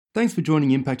Thanks for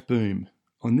joining Impact Boom.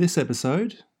 On this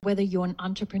episode, whether you're an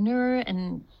entrepreneur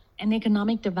and an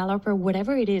economic developer,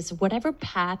 whatever it is, whatever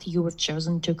path you have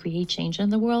chosen to create change in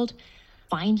the world,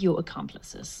 find your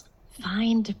accomplices.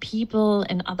 Find people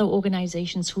and other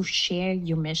organizations who share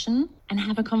your mission and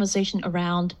have a conversation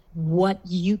around what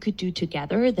you could do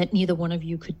together that neither one of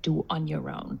you could do on your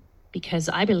own. Because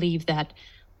I believe that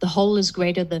the whole is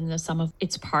greater than the sum of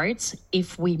its parts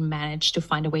if we manage to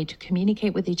find a way to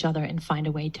communicate with each other and find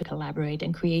a way to collaborate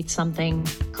and create something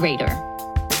greater.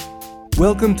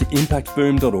 Welcome to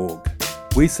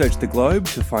impactboom.org. We search the globe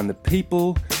to find the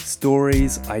people,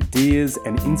 stories, ideas,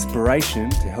 and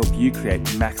inspiration to help you create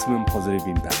maximum positive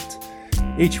impact.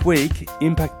 Each week,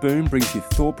 Impact Boom brings you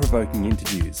thought-provoking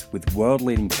interviews with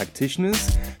world-leading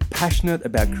practitioners passionate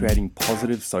about creating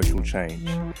positive social change.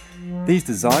 These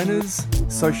designers,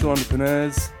 social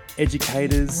entrepreneurs,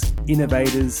 educators,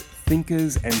 innovators,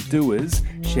 thinkers, and doers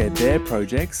share their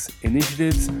projects,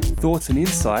 initiatives, thoughts, and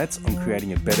insights on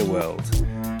creating a better world.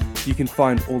 You can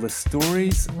find all the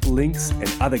stories, links,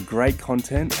 and other great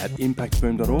content at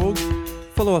impactboom.org.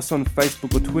 Follow us on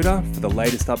Facebook or Twitter for the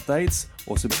latest updates,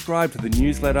 or subscribe to the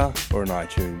newsletter or on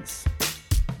iTunes.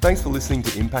 Thanks for listening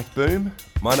to Impact Boom.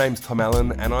 My name's Tom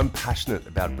Allen, and I'm passionate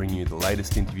about bringing you the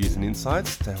latest interviews and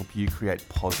insights to help you create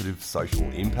positive social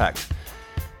impact.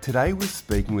 Today we're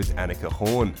speaking with Annika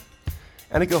Horn.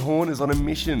 Annika Horn is on a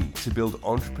mission to build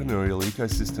entrepreneurial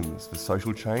ecosystems for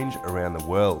social change around the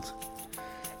world.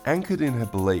 Anchored in her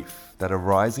belief that a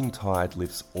rising tide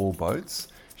lifts all boats,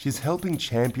 she's helping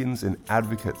champions and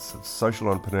advocates of social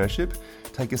entrepreneurship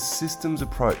take a systems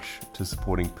approach to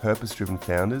supporting purpose-driven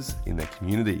founders in their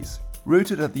communities.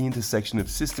 Rooted at the intersection of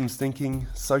systems thinking,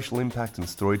 social impact and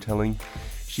storytelling,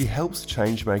 she helps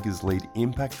changemakers lead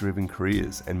impact-driven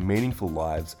careers and meaningful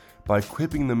lives by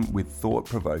equipping them with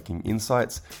thought-provoking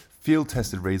insights,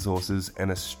 field-tested resources, and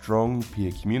a strong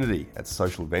peer community at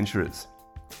Social Venturers.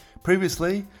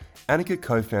 Previously, Annika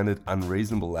co-founded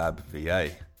Unreasonable Lab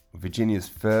VA, Virginia's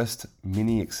first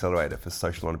mini accelerator for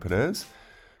social entrepreneurs,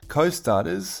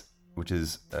 Co-Starters, which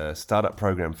is a startup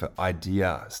program for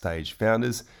idea stage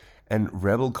founders, and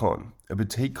RebelCon, a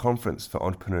boutique conference for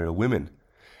entrepreneurial women.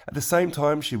 At the same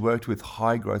time, she worked with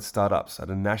high-growth startups at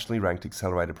a nationally ranked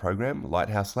accelerator program,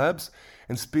 Lighthouse Labs,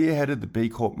 and spearheaded the B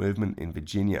Corp movement in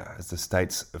Virginia as the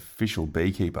state's official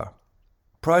beekeeper.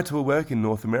 Prior to her work in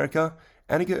North America,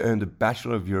 Annika earned a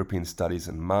Bachelor of European Studies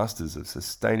and Masters of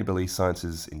Sustainability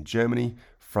Sciences in Germany,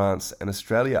 France, and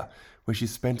Australia, where she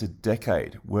spent a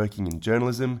decade working in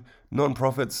journalism,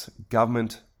 non-profits,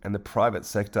 government, and the private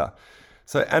sector.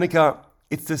 So Annika,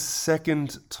 it's the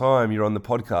second time you're on the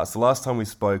podcast. The last time we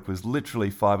spoke was literally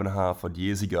 5.5 odd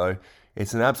years ago.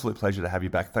 It's an absolute pleasure to have you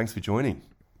back. Thanks for joining.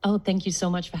 Oh, thank you so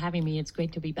much for having me. It's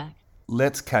great to be back.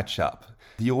 Let's catch up.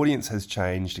 The audience has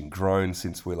changed and grown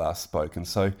since we last spoke, and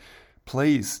so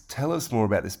please tell us more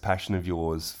about this passion of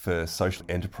yours for social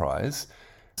enterprise,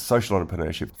 social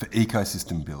entrepreneurship, for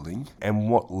ecosystem building, and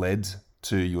what led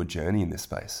to your journey in this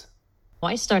space.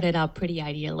 I started out pretty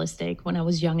idealistic when I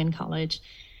was young in college,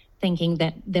 thinking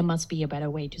that there must be a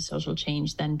better way to social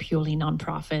change than purely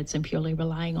nonprofits and purely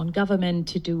relying on government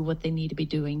to do what they need to be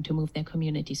doing to move their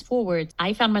communities forward.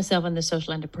 I found myself in the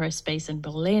social enterprise space in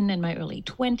Berlin in my early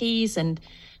 20s and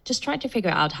just tried to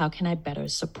figure out how can I better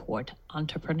support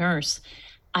entrepreneurs.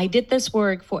 I did this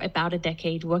work for about a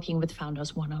decade, working with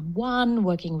founders one-on-one,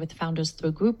 working with founders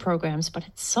through group programs. But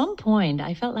at some point,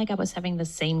 I felt like I was having the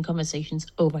same conversations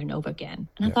over and over again.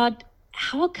 And I thought,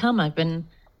 how come I've been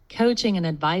coaching and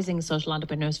advising social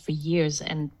entrepreneurs for years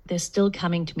and they're still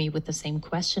coming to me with the same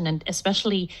question and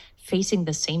especially facing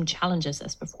the same challenges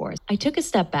as before? I took a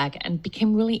step back and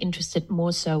became really interested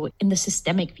more so in the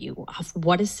systemic view of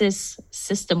what is this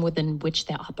system within which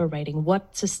they're operating?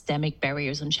 What systemic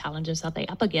barriers and challenges are they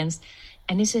up against?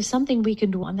 And is there something we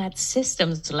can do on that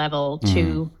systems level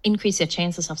to increase their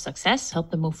chances of success,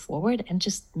 help them move forward, and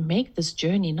just make this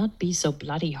journey not be so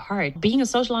bloody hard? Being a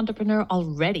social entrepreneur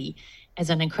already is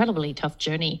an incredibly tough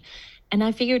journey. And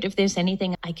I figured if there's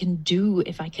anything I can do,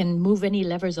 if I can move any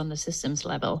levers on the systems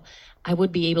level, I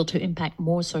would be able to impact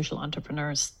more social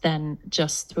entrepreneurs than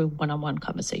just through one-on-one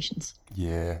conversations.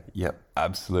 Yeah,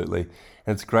 absolutely.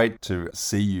 And it's great to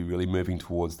see you really moving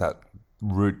towards that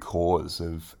root cause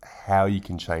of how you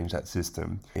can change that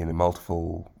system in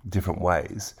multiple different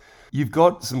ways. You've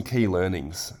got some key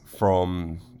learnings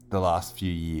from the last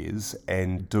few years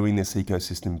and doing this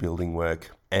ecosystem building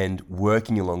work and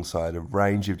working alongside a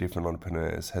range of different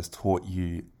entrepreneurs has taught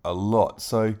you a lot.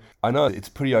 So I know it's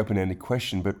a pretty open-ended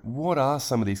question, but what are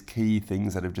some of these key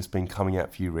things that have just been coming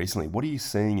out for you recently? What are you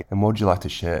seeing and what would you like to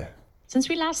share? Since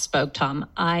we last spoke, Tom,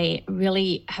 I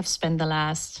really have spent the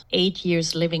last 8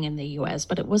 years living in the US,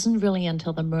 but it wasn't really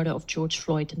until the murder of George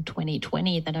Floyd in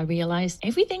 2020 that I realized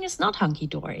everything is not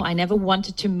hunky-dory. I never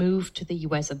wanted to move to the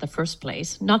US in the first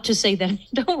place. Not to say that I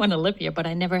don't want to live here, but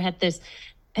I never had this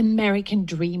American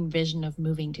dream vision of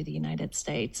moving to the United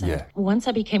States. And once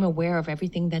I became aware of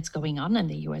everything that's going on in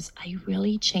the US, I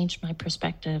really changed my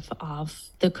perspective of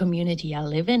the community I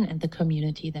live in and the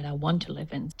community that I want to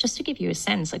live in. Just to give you a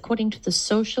sense, according to the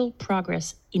Social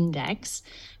Progress Index,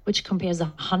 which compares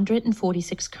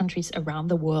 146 countries around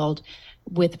the world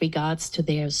with regards to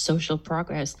their social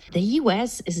progress, the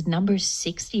US is number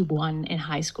 61 in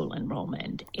high school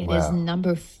enrollment. It is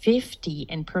number 50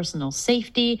 in personal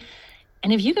safety.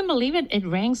 And if you can believe it, it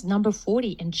ranks number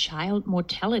 40 in child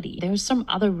mortality. There's some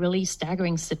other really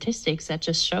staggering statistics that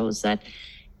just shows that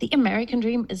the American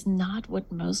dream is not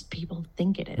what most people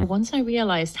think it is. Once I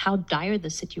realized how dire the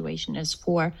situation is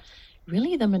for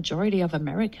really the majority of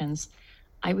Americans,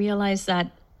 I realized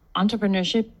that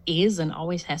entrepreneurship is and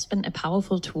always has been a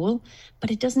powerful tool,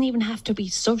 but it doesn't even have to be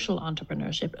social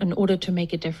entrepreneurship in order to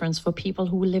make a difference for people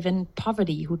who live in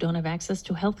poverty, who don't have access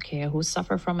to healthcare, who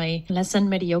suffer from a less than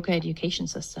mediocre education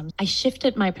system. I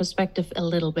shifted my perspective a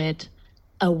little bit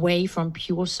away from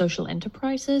pure social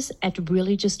enterprises at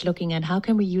really just looking at how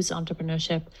can we use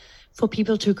entrepreneurship for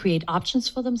people to create options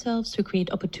for themselves, to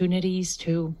create opportunities,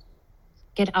 to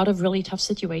get out of really tough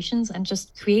situations and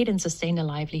just create and sustain a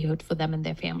livelihood for them and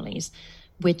their families,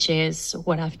 which is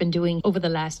what I've been doing over the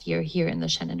last year here in the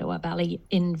Shenandoah Valley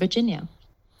in Virginia.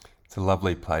 It's a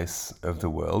lovely place of the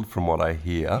world from what I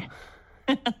hear.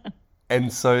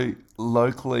 And so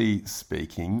locally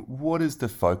speaking, what is the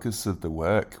focus of the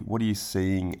work? What are you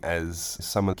seeing as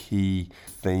some of the key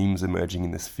themes emerging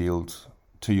in this field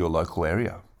to your local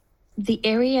area? The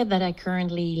area that I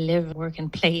currently live, work,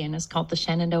 and play in is called the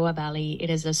Shenandoah Valley. It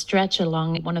is a stretch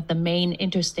along one of the main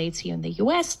interstates here in the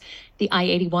US, the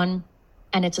I-81,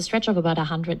 and it's a stretch of about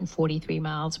 143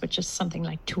 miles, which is something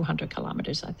like 200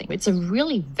 kilometers, I think. It's a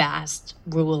really vast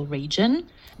rural region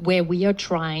where we are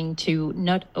trying to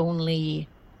not only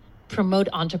promote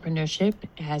entrepreneurship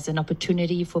as an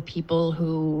opportunity for people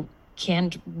who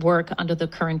can't work under the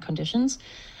current conditions,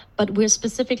 but we're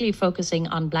specifically focusing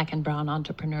on Black and brown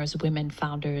entrepreneurs, women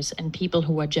founders, and people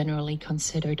who are generally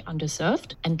considered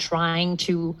underserved, and trying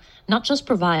to not just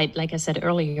provide, like I said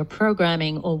earlier,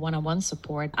 programming or one-on-one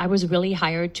support. I was really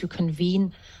hired to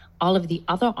convene all of the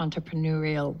other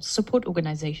entrepreneurial support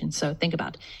organizations. So think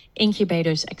about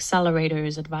incubators,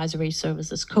 accelerators, advisory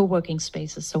services, co-working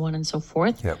spaces, so on and so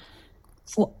forth. Yep.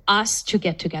 For us to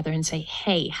get together and say,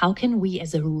 hey, how can we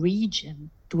as a region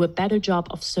do a better job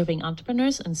of serving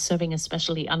entrepreneurs and serving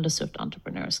especially underserved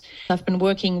entrepreneurs? I've been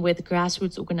working with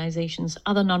grassroots organizations,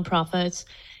 other nonprofits,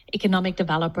 economic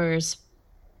developers,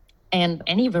 and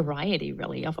any variety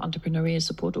really of entrepreneurial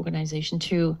support organization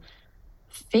to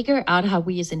figure out how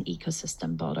we as an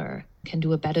ecosystem builder can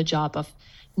do a better job of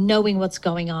knowing what's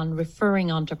going on, referring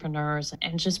entrepreneurs,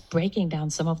 and just breaking down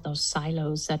some of those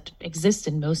silos that exist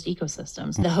in most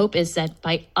ecosystems. The hope is that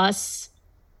by us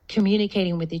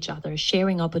communicating with each other,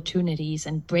 sharing opportunities,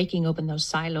 and breaking open those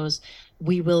silos,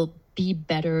 we will be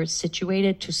better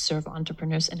situated to serve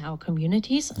entrepreneurs in our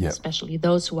communities, and especially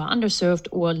those who are underserved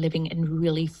or living in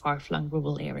really far-flung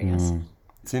rural areas.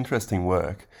 It's interesting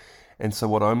work. And so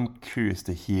what I'm curious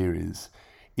to hear is,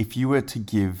 if you were to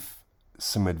give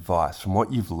some advice from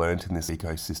what you've learned in this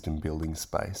ecosystem building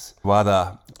space to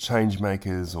other change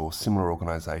makers or similar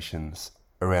organisations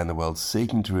around the world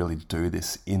seeking to really do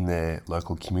this in their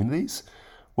local communities,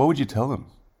 what would you tell them?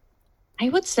 I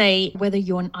would say whether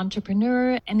you're an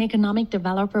entrepreneur, an economic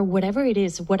developer, whatever it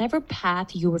is, whatever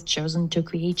path you have chosen to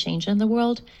create change in the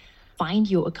world,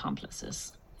 find your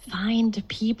accomplices. Find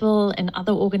people and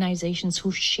other organizations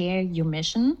who share your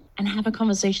mission and have a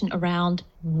conversation around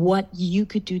what you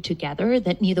could do together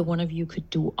that neither one of you could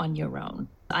do on your own.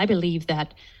 I believe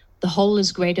that the whole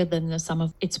is greater than the sum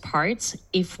of its parts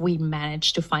if we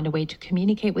manage to find a way to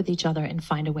communicate with each other and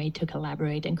find a way to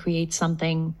collaborate and create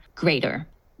something greater.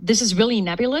 This is really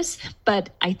nebulous, but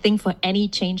I think for any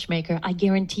change maker, I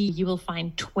guarantee you will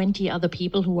find 20 other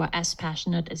people who are as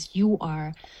passionate as you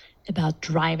are about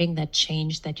driving that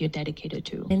change that you're dedicated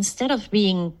to. Instead of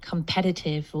being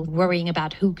competitive or worrying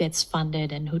about who gets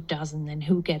funded and who doesn't and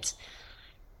who gets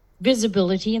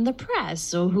visibility in the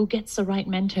press or who gets the right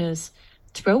mentors,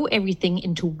 throw everything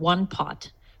into one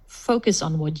pot, focus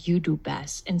on what you do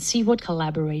best, and see what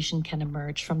collaboration can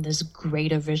emerge from this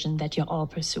greater vision that you're all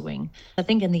pursuing. I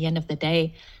think in the end of the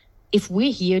day, if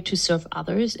we're here to serve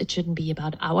others, it shouldn't be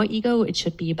about our ego. It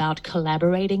should be about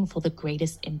collaborating for the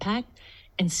greatest impact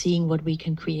and seeing what we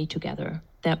can create together.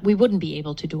 that we wouldn't be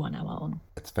able to do on our own.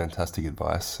 That's fantastic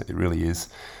advice. It really is.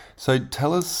 So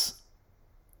tell us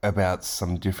about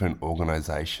some different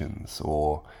organizations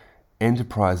or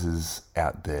enterprises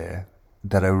out there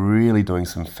that are really doing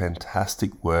some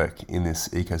fantastic work in this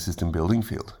ecosystem building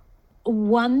field.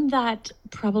 One that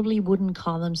probably wouldn't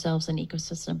call themselves an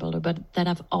ecosystem builder, but that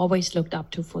I've always looked up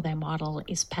to for their model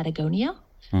is Patagonia.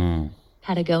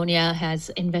 Patagonia has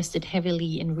invested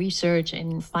heavily in research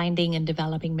in finding and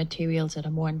developing materials that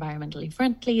are more environmentally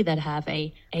friendly, that have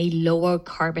a lower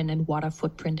carbon and water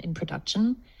footprint in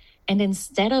production. And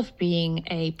instead of being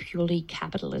a purely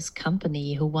capitalist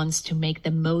company who wants to make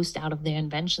the most out of their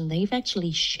invention, they've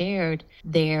actually shared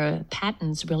their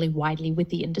patents really widely with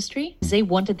the industry. They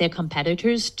wanted their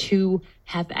competitors to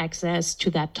have access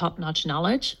to that top-notch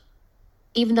knowledge.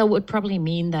 Even though it would probably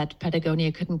mean that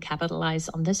Patagonia couldn't capitalize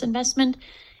on this investment,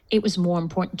 it was more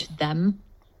important to them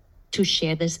to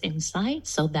share this insight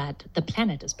so that the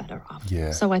planet is better off.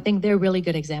 Yeah. So I think they're a really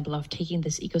good example of taking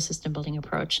this ecosystem building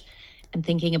approach and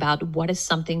thinking about what is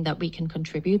something that we can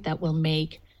contribute that will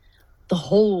make the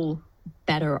whole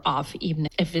better off, even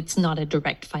if it's not a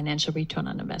direct financial return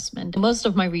on investment. Most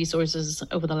of my resources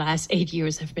over the last 8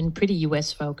 years have been pretty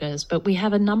US focused, but we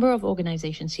have a number of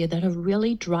organizations here that are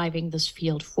really driving this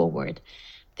field forward.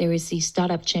 There is the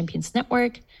Startup Champions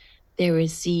Network. There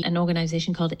is an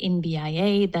organization called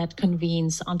NBIA that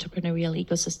convenes entrepreneurial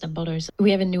ecosystem builders.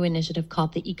 We have a new initiative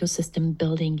called the Ecosystem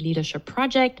Building Leadership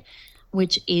Project,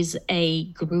 which is a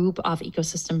group of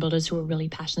ecosystem builders who are really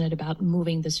passionate about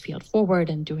moving this field forward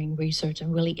and doing research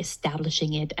and really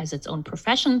establishing it as its own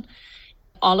profession.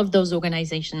 All of those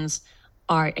organizations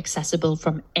are accessible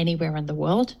from anywhere in the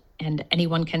world, and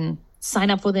anyone can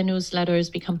sign up for their newsletters,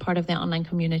 become part of their online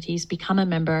communities, become a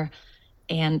member,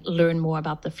 and learn more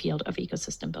about the field of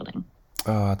ecosystem building.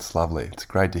 Oh, it's lovely. It's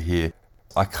great to hear.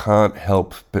 I can't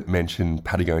help but mention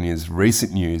Patagonia's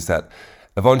recent news that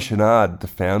Yvon Chouinard, the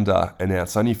founder,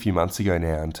 announced only a few months ago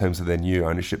now in terms of their new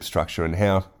ownership structure and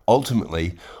how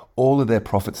ultimately all of their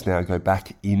profits now go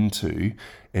back into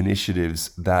initiatives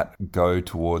that go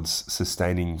towards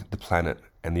sustaining the planet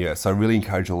and the earth. So I really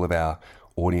encourage all of our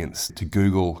audience to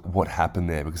Google what happened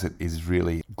there because it is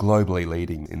really globally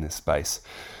leading in this space.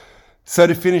 So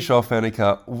to finish off,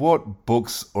 Annika, what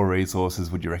books or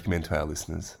resources would you recommend to our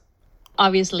listeners?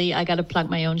 Obviously, I got to plug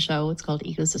my own show. It's called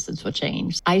Ecosystems for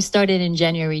Change. I started in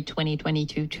January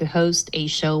 2022 to host a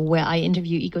show where I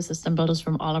interview ecosystem builders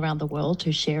from all around the world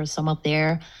to share some of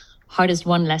their hardest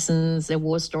won lessons, their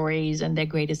war stories, and their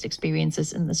greatest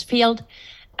experiences in this field.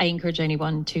 I encourage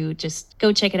anyone to just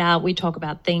go check it out. We talk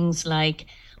about things like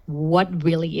what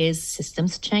really is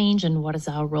systems change and what is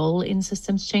our role in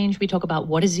systems change. We talk about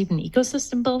what is even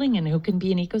ecosystem building and who can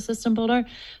be an ecosystem builder.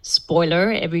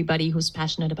 Spoiler, everybody who's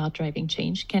passionate about driving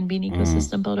change can be an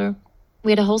ecosystem builder.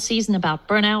 We had a whole season about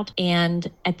burnout, and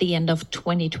at the end of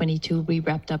 2022, we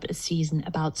wrapped up a season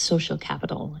about social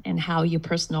capital and how your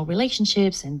personal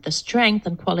relationships and the strength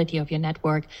and quality of your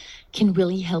network can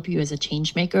really help you as a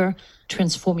change maker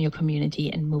transform your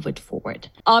community and move it forward.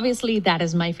 Obviously, that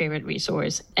is my favorite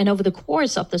resource. And over the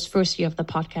course of this first year of the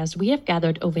podcast, we have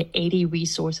gathered over 80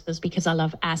 resources because I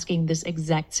love asking this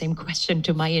exact same question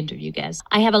to my interview guests.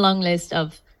 I have a long list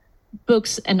of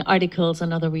books and articles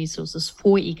and other resources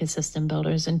for ecosystem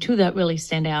builders. And two that really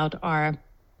stand out are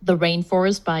The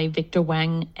Rainforest by Victor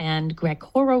Wang and Greg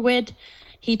Horowitz.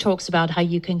 He talks about how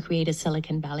you can create a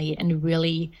Silicon Valley and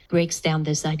really breaks down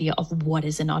this idea of what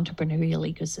is an entrepreneurial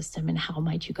ecosystem and how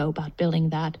might you go about building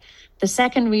that. The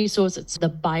second resource, it's the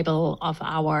Bible of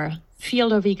our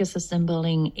field of ecosystem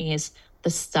building, is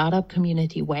The Startup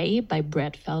Community Way by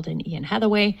Brett Feld and Ian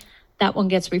Hathaway. That one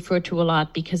gets referred to a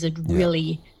lot because it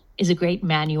really is a great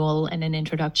manual and an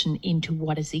introduction into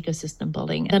what is ecosystem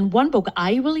building. And one book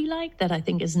I really like that I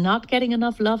think is not getting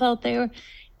enough love out there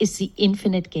is The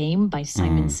Infinite Game by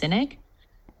Simon Sinek.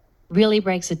 Really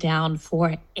breaks it down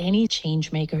for any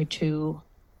change maker to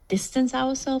distance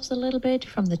ourselves a little bit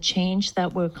from the change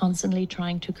that we're constantly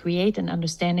trying to create and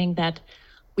understanding that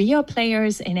we are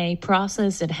players in a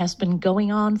process that has been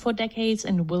going on for decades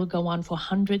and will go on for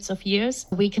hundreds of years.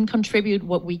 We can contribute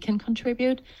what we can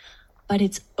contribute, but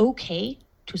it's okay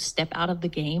to step out of the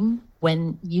game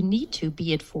when you need to,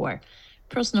 be it for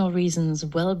personal reasons,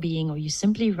 well-being, or you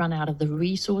simply run out of the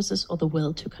resources or the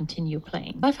will to continue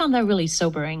playing. I found that really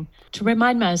sobering to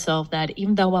remind myself that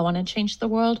even though I want to change the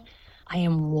world, I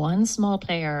am one small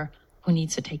player who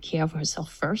needs to take care of herself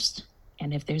first.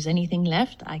 And if there's anything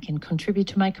left, I can contribute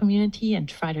to my community and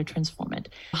try to transform it.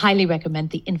 I highly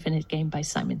recommend The Infinite Game by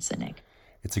Simon Sinek.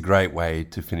 It's a great way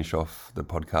to finish off the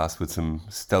podcast with some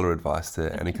stellar advice to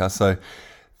Annika. So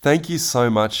Thank you so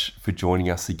much for joining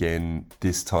us again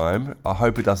this time. I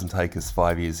hope it doesn't take us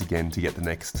 5 years again to get the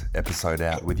next episode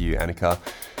out with you, Annika.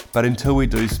 But until we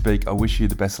do speak, I wish you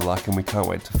the best of luck, and we can't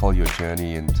wait to follow your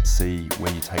journey and see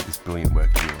where you take this brilliant work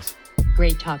of yours.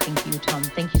 Great talking to you, Tom.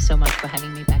 Thank you so much for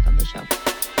having me back on the show.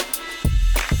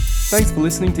 Thanks for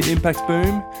listening to Impact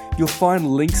Boom. You'll find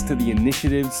links to the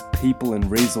initiatives, people and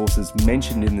resources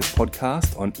mentioned in this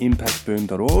podcast on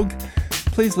impactboom.org.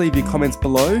 Please leave your comments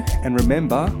below, and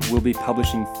remember, we'll be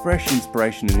publishing fresh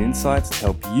inspiration and insights to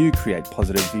help you create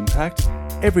positive impact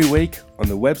every week on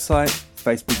the website,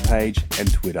 Facebook page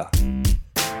and Twitter.